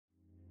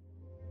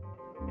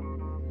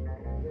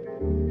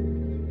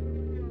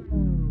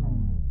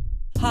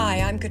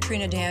Hi, I'm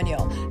Katrina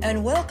Daniel,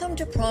 and welcome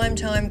to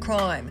Primetime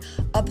Crime,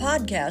 a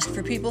podcast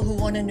for people who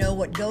want to know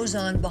what goes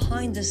on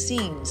behind the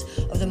scenes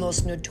of the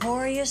most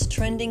notorious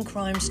trending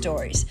crime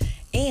stories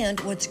and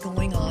what's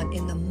going on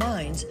in the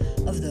minds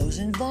of those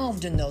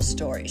involved in those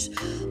stories.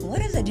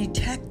 What are the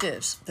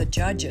detectives, the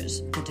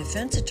judges, the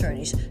defense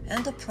attorneys,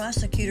 and the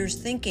prosecutors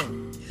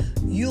thinking?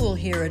 You'll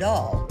hear it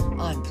all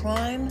on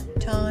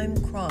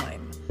Primetime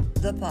Crime,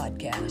 the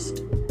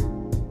podcast.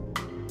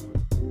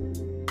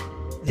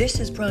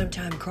 This is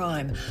Primetime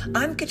Crime.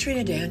 I'm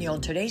Katrina Daniel,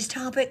 and today's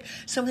topic,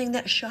 something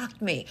that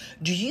shocked me.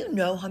 Do you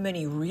know how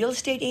many real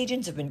estate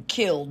agents have been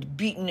killed,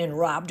 beaten, and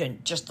robbed in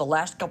just the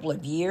last couple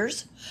of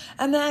years?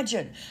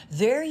 Imagine,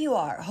 there you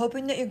are,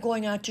 hoping that you're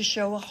going out to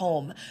show a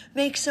home,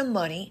 make some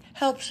money,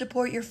 help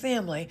support your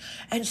family,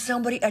 and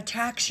somebody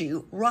attacks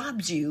you,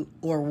 robs you,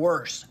 or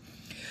worse.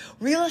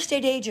 Real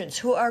estate agents,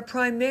 who are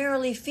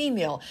primarily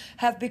female,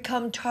 have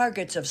become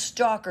targets of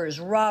stalkers,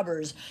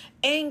 robbers,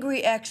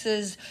 angry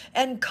exes,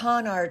 and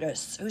con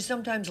artists who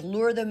sometimes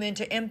lure them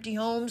into empty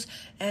homes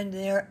and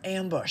they're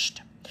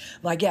ambushed.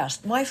 My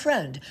guest, my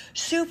friend,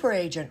 super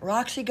agent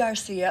Roxy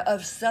Garcia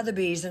of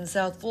Sotheby's in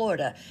South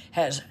Florida,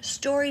 has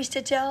stories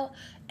to tell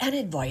and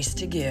advice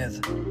to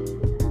give.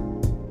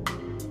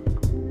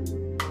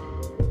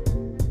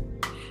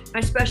 My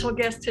special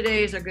guest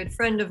today is a good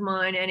friend of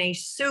mine and a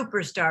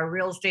superstar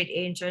real estate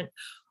agent,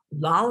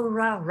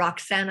 Laura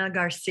Roxana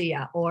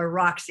Garcia, or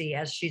Roxy,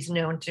 as she's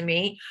known to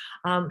me.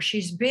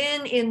 She's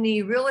been in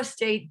the real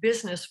estate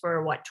business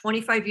for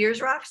 25 years,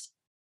 Rox?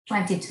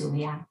 22,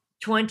 yeah.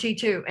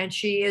 22. And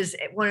she is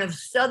one of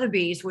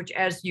Sotheby's, which,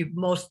 as you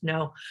most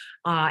know,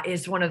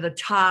 is one of the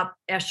top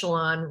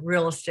echelon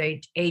real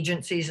estate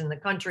agencies in the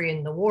country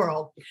and the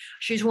world.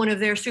 She's one of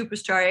their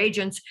superstar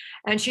agents.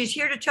 And she's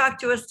here to talk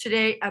to us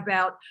today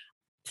about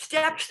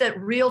steps that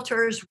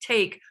realtors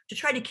take to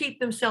try to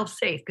keep themselves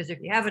safe. Because if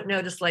you haven't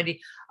noticed,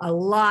 lady, a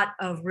lot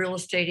of real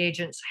estate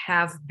agents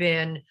have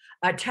been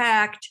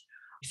attacked.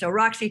 So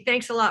Roxy,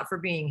 thanks a lot for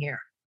being here.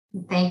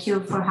 Thank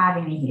you for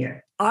having me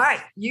here. All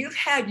right, you've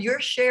had your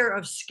share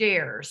of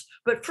scares,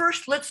 but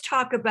first let's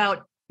talk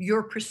about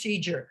your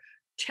procedure.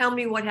 Tell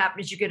me what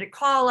happens. You get a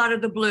call out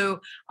of the blue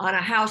on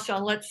a house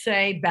on, let's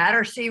say,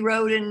 Battersea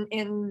Road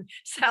in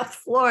South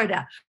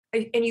Florida,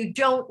 and you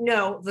don't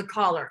know the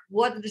caller.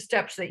 What are the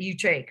steps that you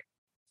take?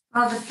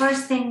 Well, the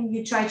first thing,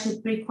 you try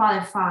to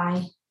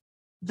pre-qualify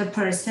the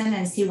person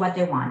and see what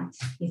they want.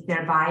 If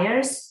they're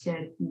buyers,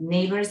 they're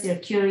neighbors, they're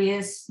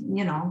curious,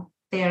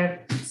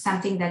 they're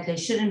something that they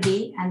shouldn't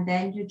be. And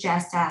then you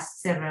just ask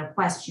several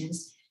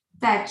questions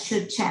that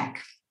should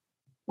check.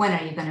 When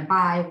are you going to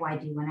buy? Why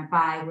do you want to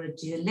buy? Where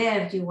do you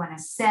live? Do you want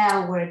to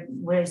sell?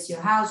 Where's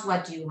your house?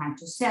 What do you want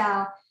to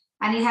sell?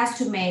 And it has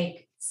to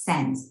make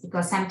sense,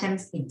 because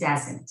sometimes it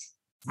doesn't.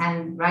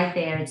 And right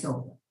there, it's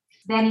over.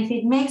 Then if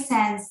it makes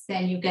sense,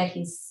 then you get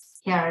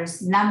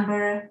his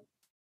number,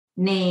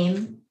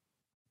 name,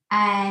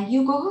 and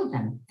you Google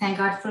them. Thank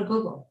God for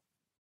Google.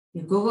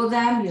 You Google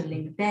them, you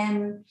link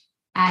them,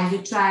 and you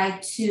try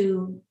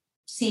to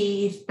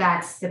see if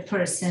that's the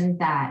person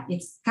that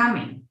is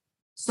coming.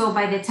 So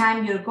by the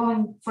time you're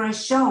going for a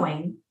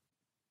showing,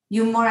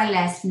 you more or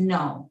less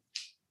know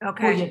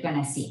who you're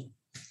going to see.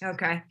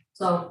 Okay.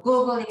 So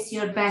Google is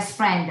your best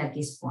friend at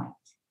this point.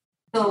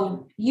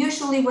 So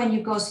usually when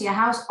you go see a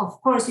house,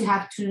 of course, you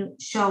have to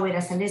show it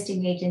as a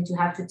listing agent. You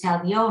have to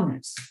tell the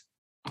owners.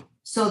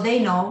 So they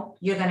know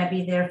you're going to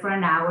be there for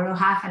an hour or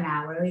half an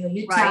hour.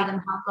 You tell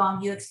them how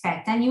long you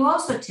expect. And you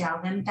also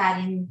tell them that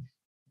in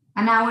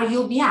an hour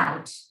you'll be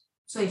out.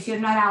 So if you're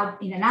not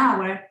out in an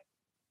hour,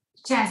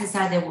 chances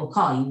are they will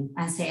call you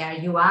and say, are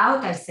you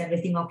out? Is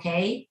everything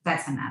okay?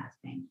 That's another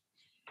thing.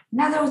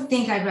 Another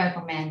thing I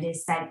recommend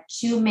is that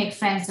you make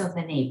friends of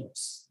the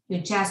neighbors. You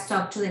just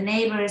talk to the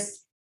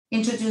neighbors,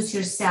 introduce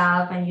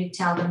yourself, and you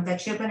tell them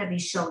that you're going to be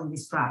showing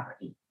this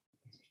property.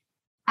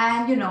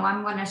 And,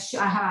 I'm going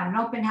to I have an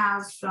open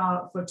house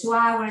for 2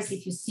 hours.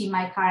 If you see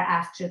my car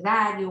after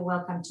that, you're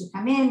welcome to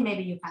come in.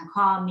 Maybe you can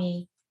call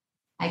me.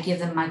 I give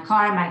them my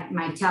car,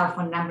 my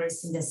telephone number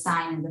is in the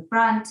sign in the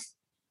front.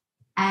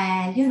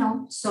 And,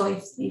 so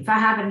if I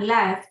haven't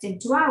left in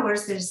 2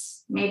 hours,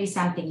 there's maybe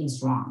something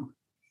is wrong.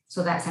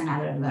 So that's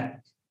another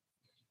alert.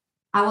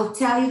 I will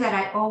tell you that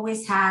I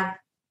always have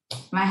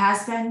my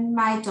husband,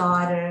 my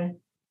daughter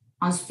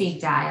on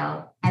speed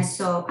dial, and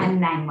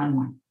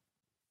 911.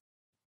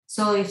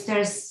 So if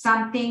there's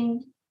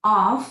something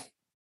off,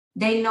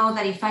 they know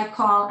that if I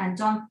call and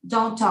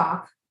don't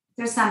talk,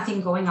 there's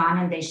something going on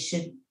and they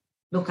should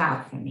look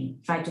out for me,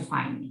 try to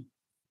find me.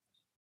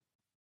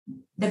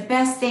 The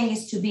best thing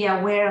is to be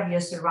aware of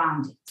your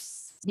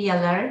surroundings. Be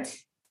alert.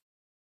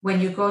 When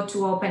you go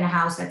to open a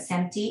house that's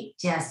empty,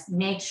 just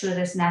make sure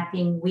there's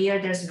nothing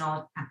weird. There's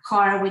not a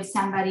car with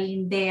somebody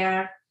in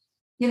there.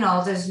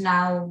 There's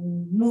now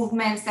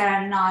movements that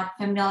are not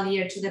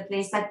familiar to the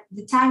place. But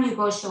the time you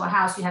go show a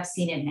house, you have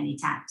seen it many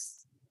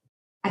times.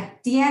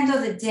 At the end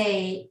of the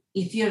day,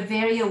 if you're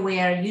very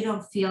aware, you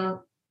don't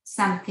feel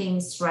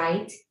something's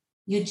right,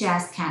 you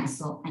just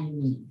cancel and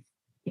you leave.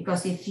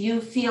 Because if you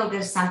feel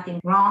there's something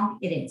wrong,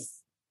 it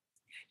is.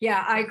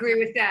 Yeah, I agree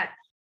with that.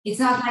 It's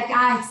not like,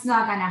 it's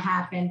not going to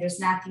happen. There's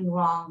nothing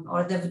wrong,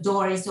 or the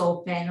door is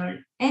open, or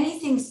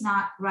anything's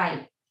not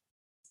right.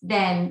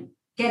 Then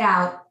get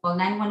out, call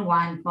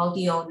 911, call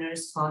the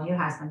owners, call your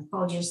husband,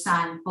 call your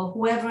son, call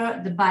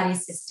whoever the buddy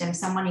system,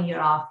 someone in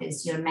your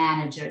office, your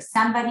manager,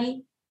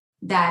 somebody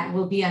that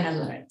will be on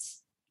alert.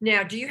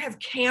 Now, do you have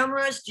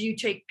cameras? Do you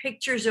take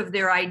pictures of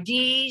their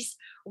IDs?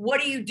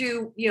 What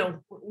do? You know,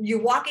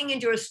 you're walking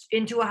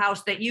into a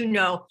house that you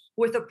know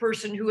with a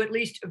person who at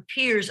least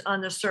appears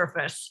on the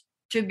surface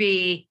to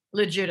be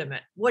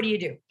legitimate. What do you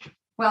do?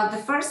 Well, the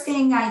first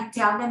thing I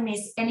tell them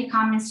is any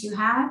comments you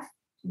have,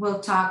 we'll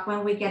talk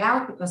when we get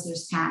out because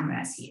there's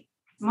cameras here.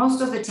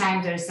 Most of the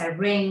time there's a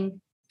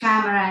Ring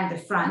camera in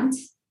the front,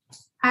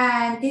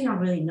 and they don't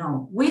really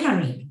know. We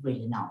don't even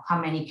really know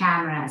how many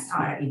cameras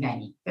are, if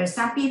any. There's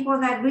some people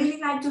that really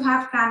like to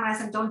have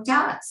cameras and don't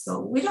tell us, so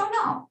we don't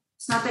know.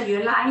 It's not that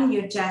you're lying,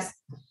 you're just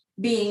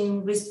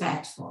being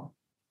respectful.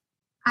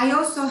 I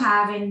also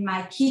have in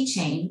my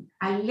keychain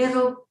a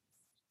little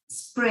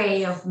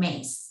spray of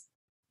mace,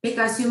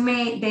 because they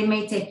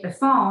may take the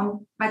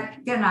phone, but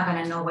they're not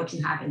going to know what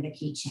you have in the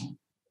keychain.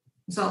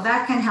 So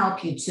that can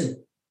help you too.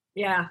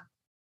 Yeah.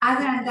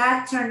 Other than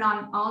that, turn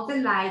on all the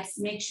lights.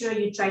 Make sure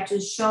you try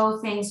to show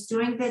things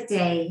during the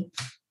day,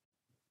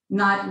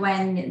 not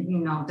when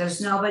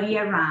there's nobody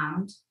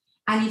around.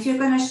 And if you're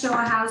going to show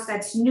a house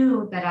that's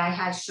new, that I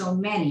had shown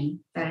many,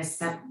 that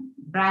is a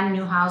brand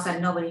new house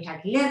that nobody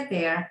had lived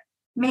there,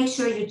 make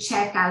sure you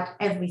check out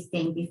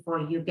everything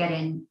before you get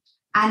in.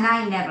 And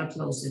I never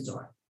close the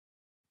door.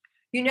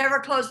 You never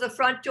close the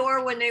front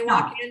door when they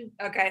walk in?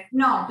 Okay.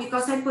 No,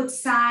 because I put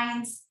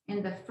signs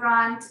in the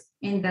front,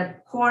 in the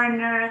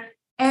corner,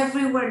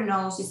 everywhere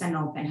knows it's an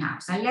open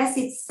house. Unless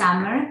it's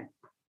summer,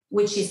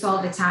 which is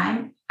all the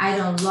time, I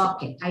don't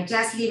lock it. I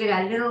just leave it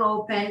a little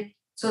open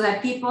so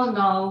that people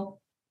know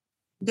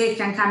they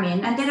can come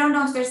in, and they don't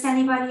know if there's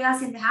anybody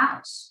else in the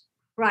house.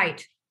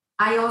 Right.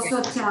 I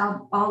also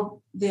tell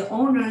all the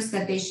owners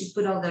that they should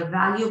put all their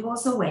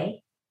valuables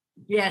away.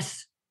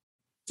 Yes.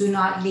 Do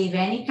not leave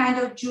any kind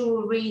of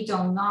jewelry.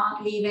 Do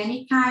not leave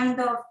any kind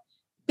of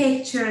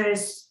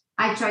pictures.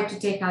 I try to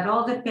take out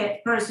all the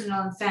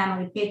personal and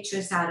family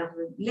pictures out of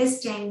the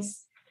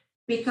listings,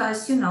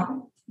 because, you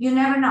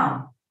never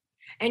know.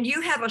 And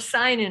you have a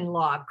sign-in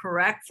log,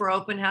 correct, for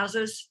open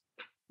houses?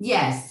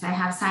 Yes, I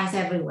have signs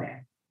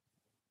everywhere.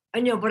 I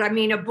know, but I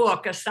mean a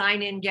book, a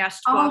sign-in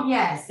guest book. Oh,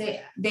 yes.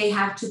 They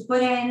have to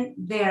put in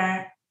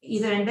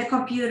either in the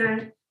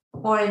computer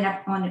or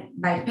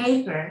by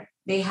paper.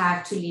 They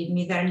have to leave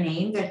me their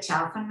name, their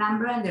telephone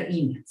number, and their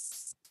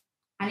emails.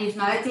 And if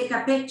not, I take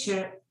a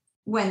picture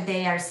when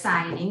they are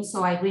signing,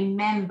 so I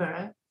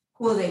remember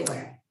who they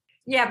were.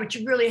 Yeah, but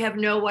you really have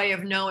no way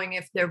of knowing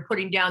if they're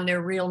putting down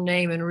their real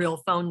name and real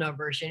phone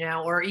numbers,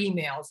 or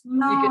emails.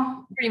 No. You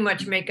can pretty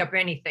much make up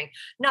anything.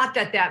 Not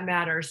that that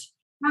matters.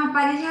 No,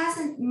 but it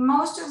hasn't,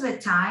 most of the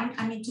time.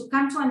 I mean, to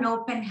come to an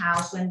open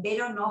house when they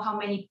don't know how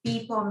many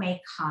people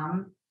may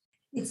come,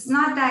 it's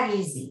not that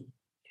easy.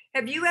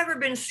 Have you ever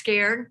been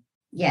scared?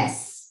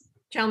 Yes.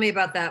 Tell me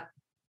about that.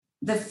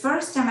 The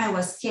first time I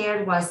was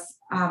scared was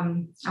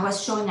I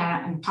was showing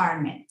an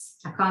apartment,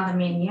 a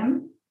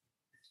condominium,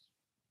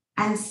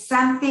 and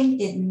something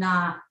did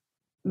not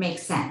make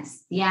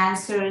sense. The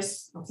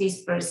answers of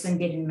this person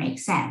didn't make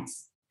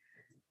sense.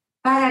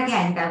 But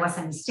again, that was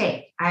a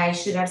mistake. I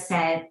should have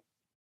said,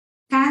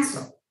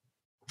 cancel.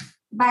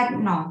 But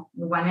no,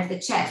 we wanted the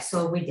check,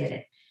 so we did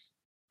it.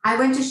 I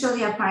went to show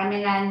the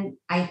apartment, and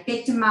I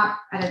picked him up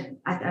at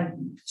a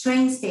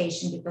train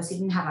station because he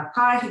didn't have a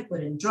car. He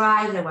couldn't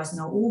drive. There was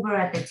no Uber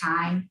at the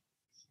time.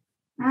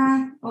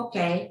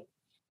 Okay.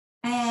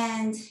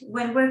 And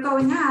when we're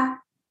going up,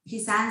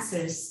 his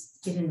answers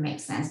didn't make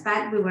sense,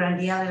 but we were on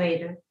the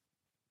elevator.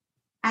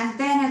 And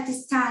then at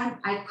this time,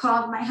 I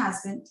called my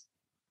husband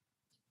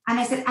and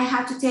I said, I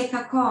have to take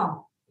a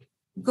call.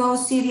 Go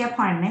see the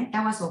apartment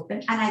that was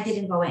open, and I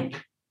didn't go in.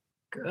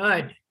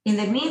 Good. In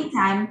the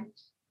meantime,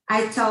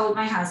 I told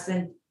my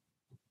husband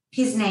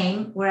his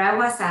name, where I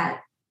was at,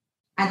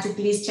 and to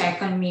please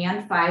check on me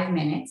on 5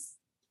 minutes.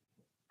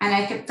 And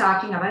I kept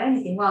talking about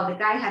anything. Well, the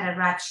guy had a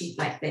rap sheet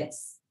like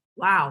this.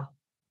 Wow.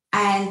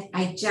 And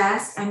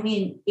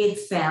it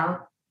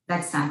felt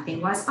that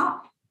something was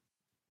off.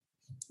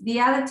 The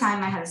other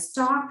time I had a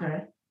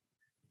stalker,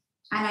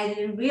 and I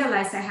didn't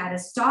realize I had a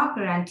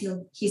stalker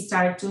until he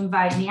started to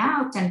invite me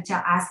out and to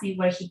ask me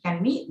where he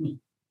can meet me.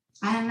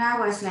 And I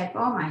was like,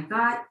 oh my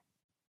God.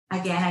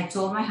 Again, I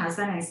told my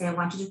husband, I said, I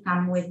want you to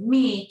come with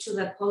me to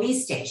the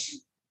police station.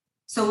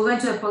 So we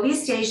went to the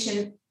police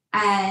station,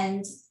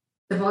 and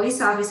the police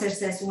officer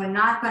says, we're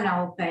not going to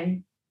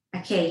open a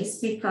case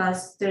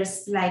because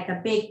there's like a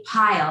big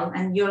pile,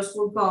 and yours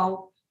will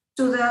go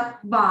to the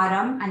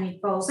bottom and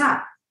it goes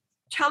up.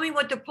 Tell me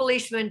what the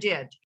policeman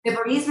did. The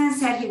policeman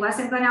said he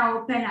wasn't going to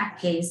open a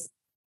case.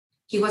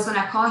 He was going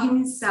to call him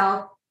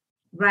himself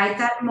right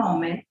that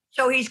moment.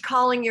 So he's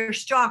calling your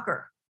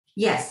stalker.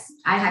 Yes,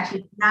 I had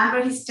to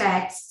number his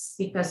texts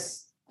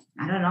because,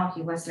 I don't know,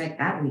 he was like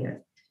that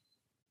weird.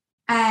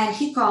 And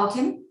he called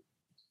him,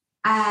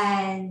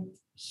 And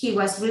he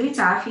was really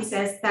tough. He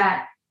says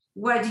that,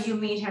 where do you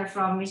meet her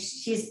from?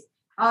 She's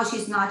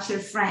not your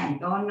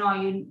friend. Oh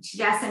no, she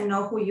doesn't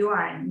know who you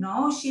are.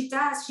 No, she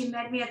does. She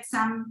met me at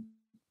some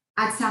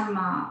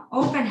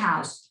open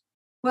house.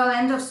 Well,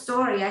 end of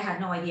story. I had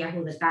no idea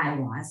who the guy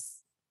was.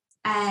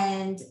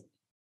 And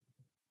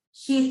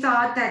he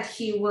thought that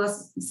he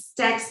was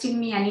texting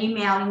me and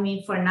emailing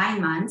me for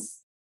 9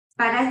 months,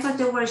 but I thought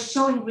they were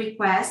showing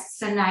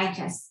requests, and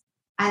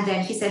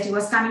then he said he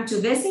was coming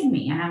to visit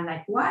me. And I'm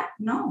like, what?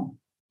 No,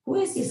 who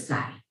is this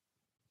guy?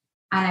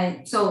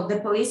 So the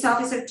police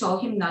officer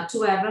told him not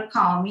to ever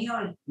call me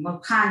or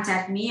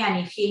contact me.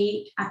 And if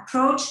he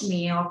approached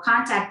me or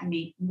contacted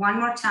me one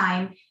more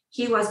time,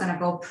 he was going to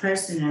go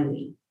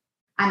personally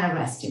and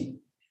arrest him.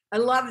 I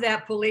love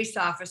that police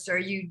officer.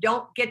 You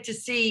don't get to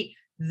see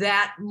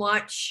that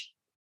much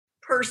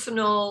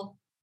personal,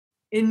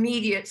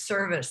 immediate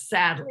service,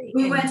 sadly.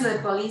 We went to the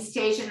police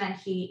station and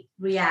he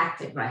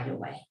reacted right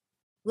away.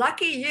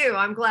 Lucky you.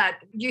 I'm glad.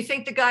 Do you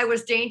think the guy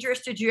was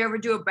dangerous? Did you ever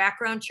do a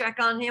background check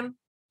on him?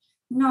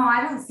 No,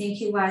 I don't think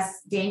he was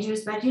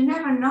dangerous, but you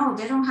never know.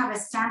 They don't have a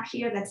stamp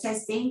here that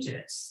says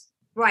dangerous.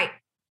 Right.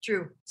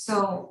 True.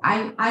 So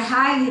I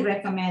highly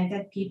recommend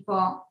that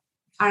people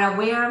are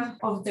aware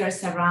of their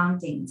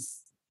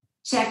surroundings.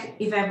 Check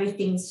if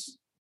everything's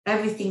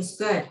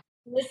good.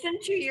 Listen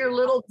to your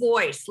little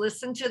voice.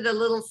 Listen to the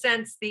little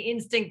sense, the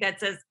instinct that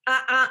says,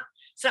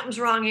 something's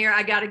wrong here.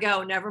 I got to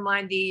go. Never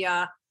mind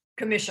the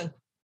commission.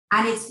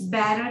 And it's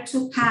better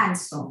to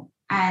cancel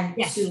and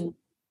to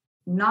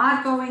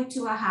not go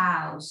into a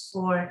house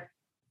or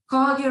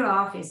call your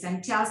office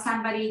and tell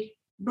somebody,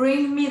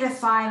 bring me the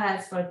file, I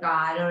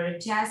forgot, or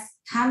just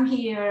come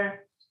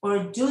here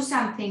or do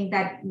something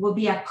that will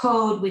be a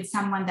code with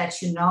someone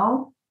that you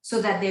know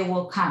so that they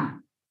will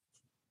come,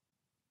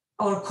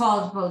 or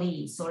call the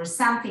police or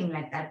something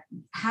like that.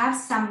 Have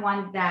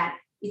someone that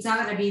it's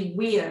not going to be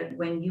weird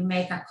when you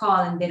make a call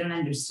and they don't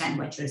understand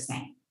what you're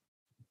saying.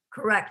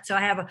 Correct. So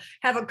I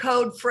have a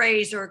code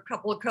phrase or a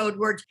couple of code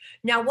words.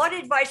 Now, what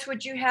advice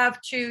would you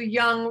have to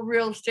young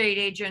real estate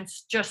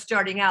agents just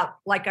starting out,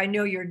 like I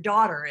know your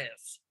daughter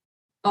is?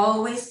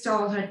 Always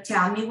told her,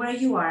 tell me where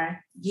you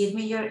are, give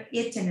me your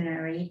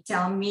itinerary,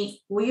 tell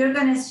me who you're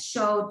going to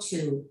show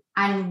to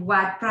and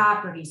what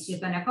properties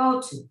you're going to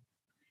go to.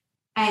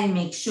 And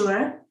make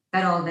sure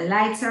that all the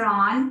lights are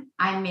on.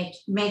 I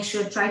make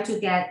sure, try to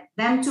get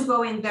them to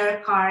go in their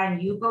car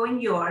and you go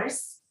in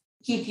yours.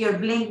 Keep your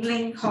bling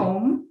bling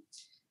home.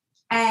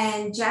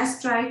 And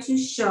just try to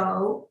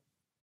show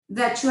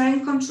that you're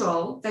in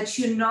control, that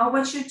you know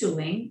what you're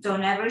doing.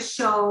 Don't ever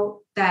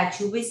show that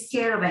you'll be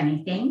scared of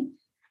anything.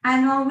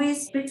 And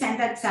always pretend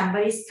that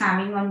somebody's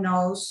coming or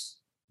knows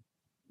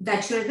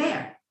that you're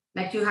there.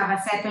 Like you have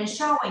a second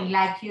showing,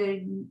 like your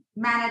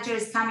manager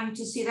is coming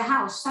to see the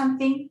house,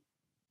 something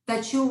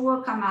that you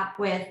will come up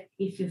with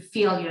if you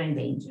feel you're in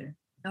danger.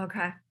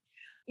 Okay.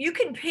 You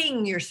can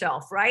ping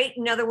yourself, right?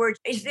 In other words,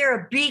 is there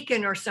a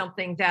beacon or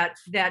something that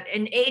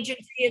an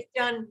agency has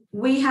done?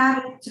 We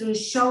have it through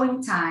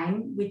Showing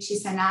Time, which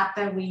is an app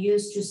that we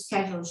use to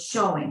schedule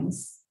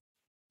showings.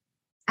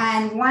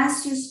 And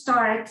once you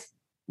start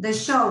the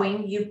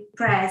showing, you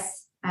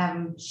press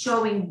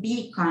Showing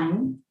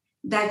Beacon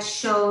that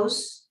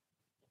shows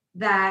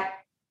that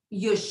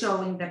you're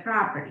showing the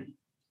property.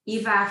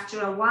 If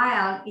after a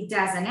while it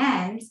doesn't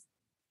end,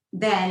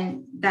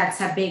 then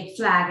that's a big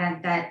flag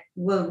and that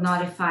will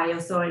notify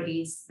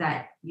authorities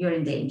that you're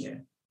in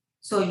danger.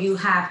 So you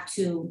have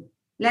to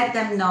let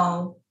them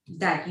know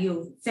that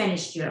you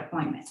finished your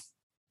appointment.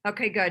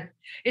 Okay, good.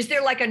 Is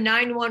there like a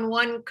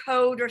 911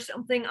 code or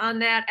something on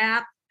that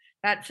app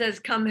that says,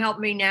 come help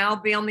me now,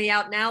 bail me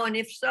out now? And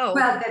if so?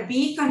 Well, the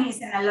beacon is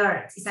an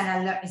alert. It's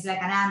an alert. It's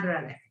like an Amber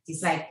Alert.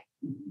 It's like,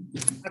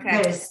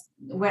 there's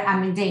where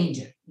I'm in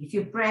danger. If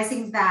you're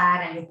pressing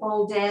that and you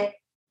hold it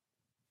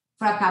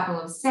for a couple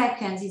of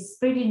seconds, it's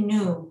pretty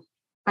new.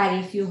 But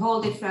if you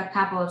hold it for a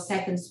couple of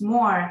seconds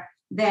more,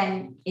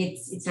 then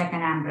it's like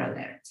an Amber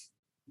Alert.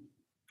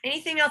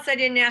 Anything else I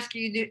didn't ask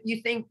you that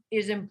you think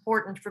is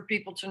important for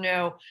people to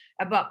know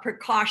about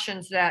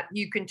precautions that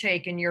you can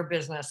take in your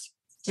business?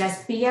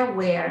 Just be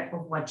aware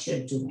of what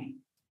you're doing.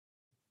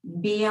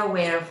 Be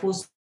aware of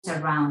who's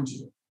around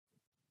you.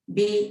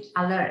 Be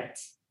alert.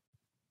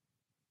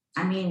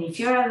 I mean, if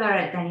you're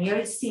alert and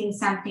you're seeing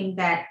something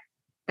that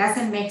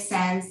doesn't make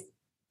sense,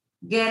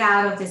 get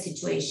out of the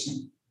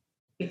situation.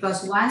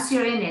 Because once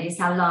you're in it, it's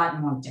a lot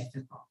more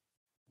difficult.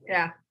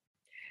 Yeah.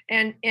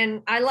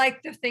 And I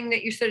like the thing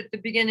that you said at the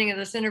beginning of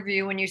this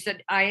interview when you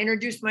said, I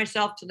introduced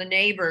myself to the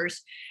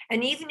neighbors.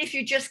 And even if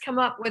you just come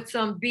up with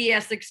some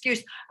BS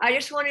excuse, I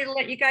just wanted to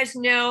let you guys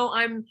know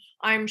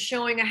I'm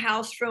showing a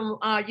house from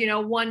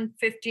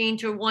 1:15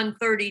 to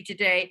 1:30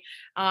 today.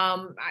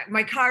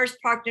 My car's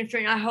parked in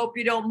front. I hope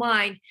you don't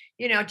mind.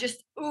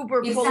 Just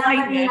uber if politeness.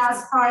 Somebody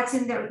else parks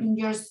in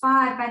your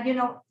spot, but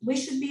we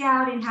should be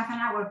out in half an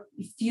hour.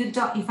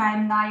 If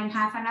I'm not in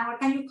half an hour,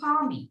 can you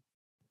call me?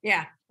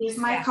 Yeah. Here's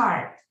my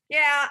card.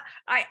 Yeah,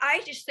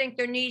 I just think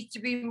there needs to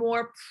be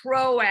more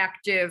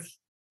proactive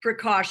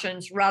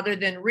precautions rather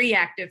than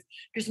reactive,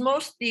 because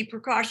most of the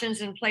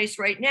precautions in place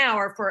right now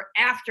are for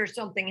after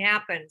something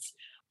happens.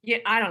 Yeah,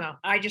 I don't know.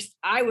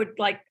 I would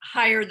like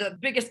hire the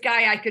biggest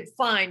guy I could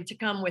find to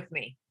come with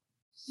me.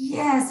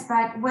 Yes,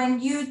 but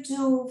when you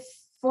do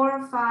 4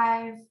 or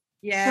 5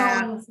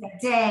 showings a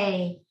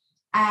day,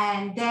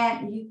 and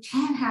then you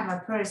can't have a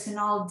person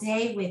all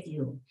day with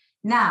you.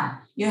 Now,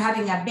 you're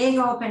having a big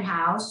open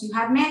house, you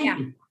have many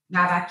people, you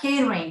have a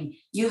catering,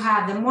 you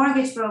have the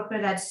mortgage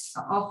broker that's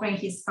offering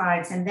his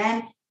cards, and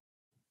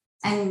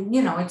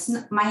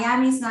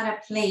Miami's not a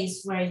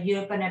place where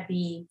you're going to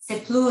be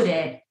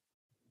secluded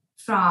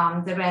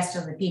from the rest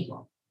of the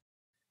people.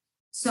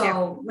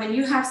 So when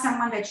you have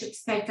someone that you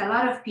expect a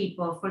lot of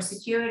people for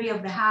security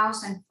of the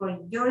house and for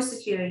your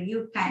security,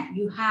 you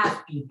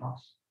have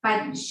people.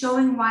 But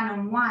showing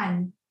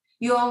one-on-one,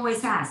 you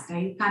always ask, are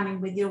you coming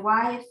with your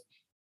wife,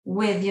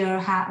 with your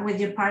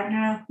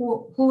partner?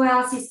 Who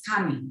else is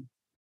coming?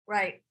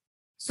 Right.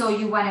 So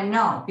you want to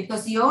know,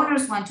 because the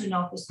owners want to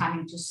know who's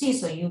coming to see.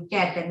 So you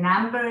get the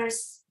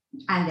numbers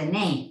and the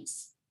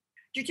names.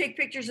 Do you take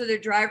pictures of their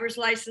driver's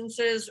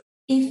licenses?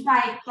 If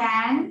I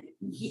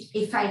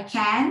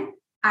can,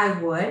 I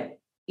would.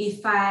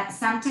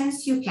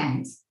 Sometimes you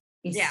can't.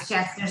 It's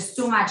just there's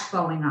too much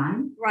going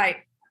on. Right.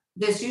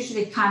 There's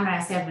usually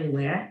cameras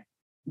everywhere.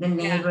 The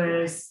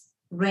neighbors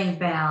ring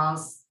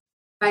bells,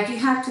 but you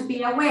have to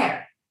be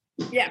aware.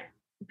 Yeah,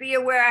 be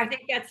aware. I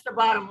think that's the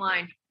bottom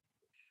line.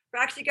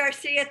 Roxy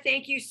Garcia,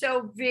 thank you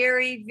so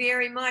very,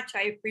 very much.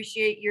 I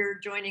appreciate your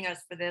joining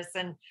us for this,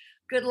 and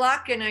good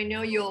luck. And I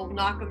know you'll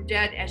knock them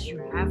dead as you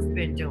have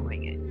been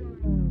doing it.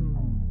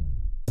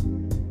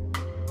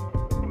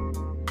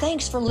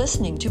 Thanks for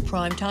listening to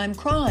Primetime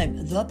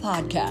Crime, the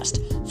podcast.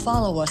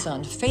 Follow us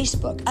on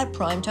Facebook at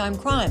Primetime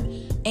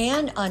Crime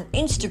and on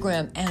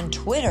Instagram and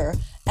Twitter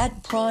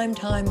at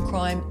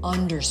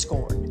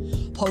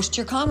PrimetimeCrime_. Post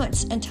your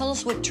comments and tell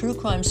us what true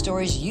crime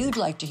stories you'd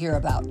like to hear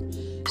about.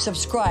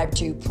 Subscribe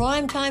to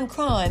Primetime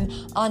Crime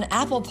on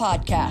Apple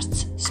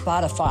Podcasts,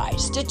 Spotify,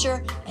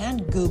 Stitcher,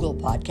 and Google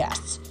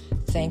Podcasts.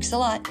 Thanks a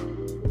lot.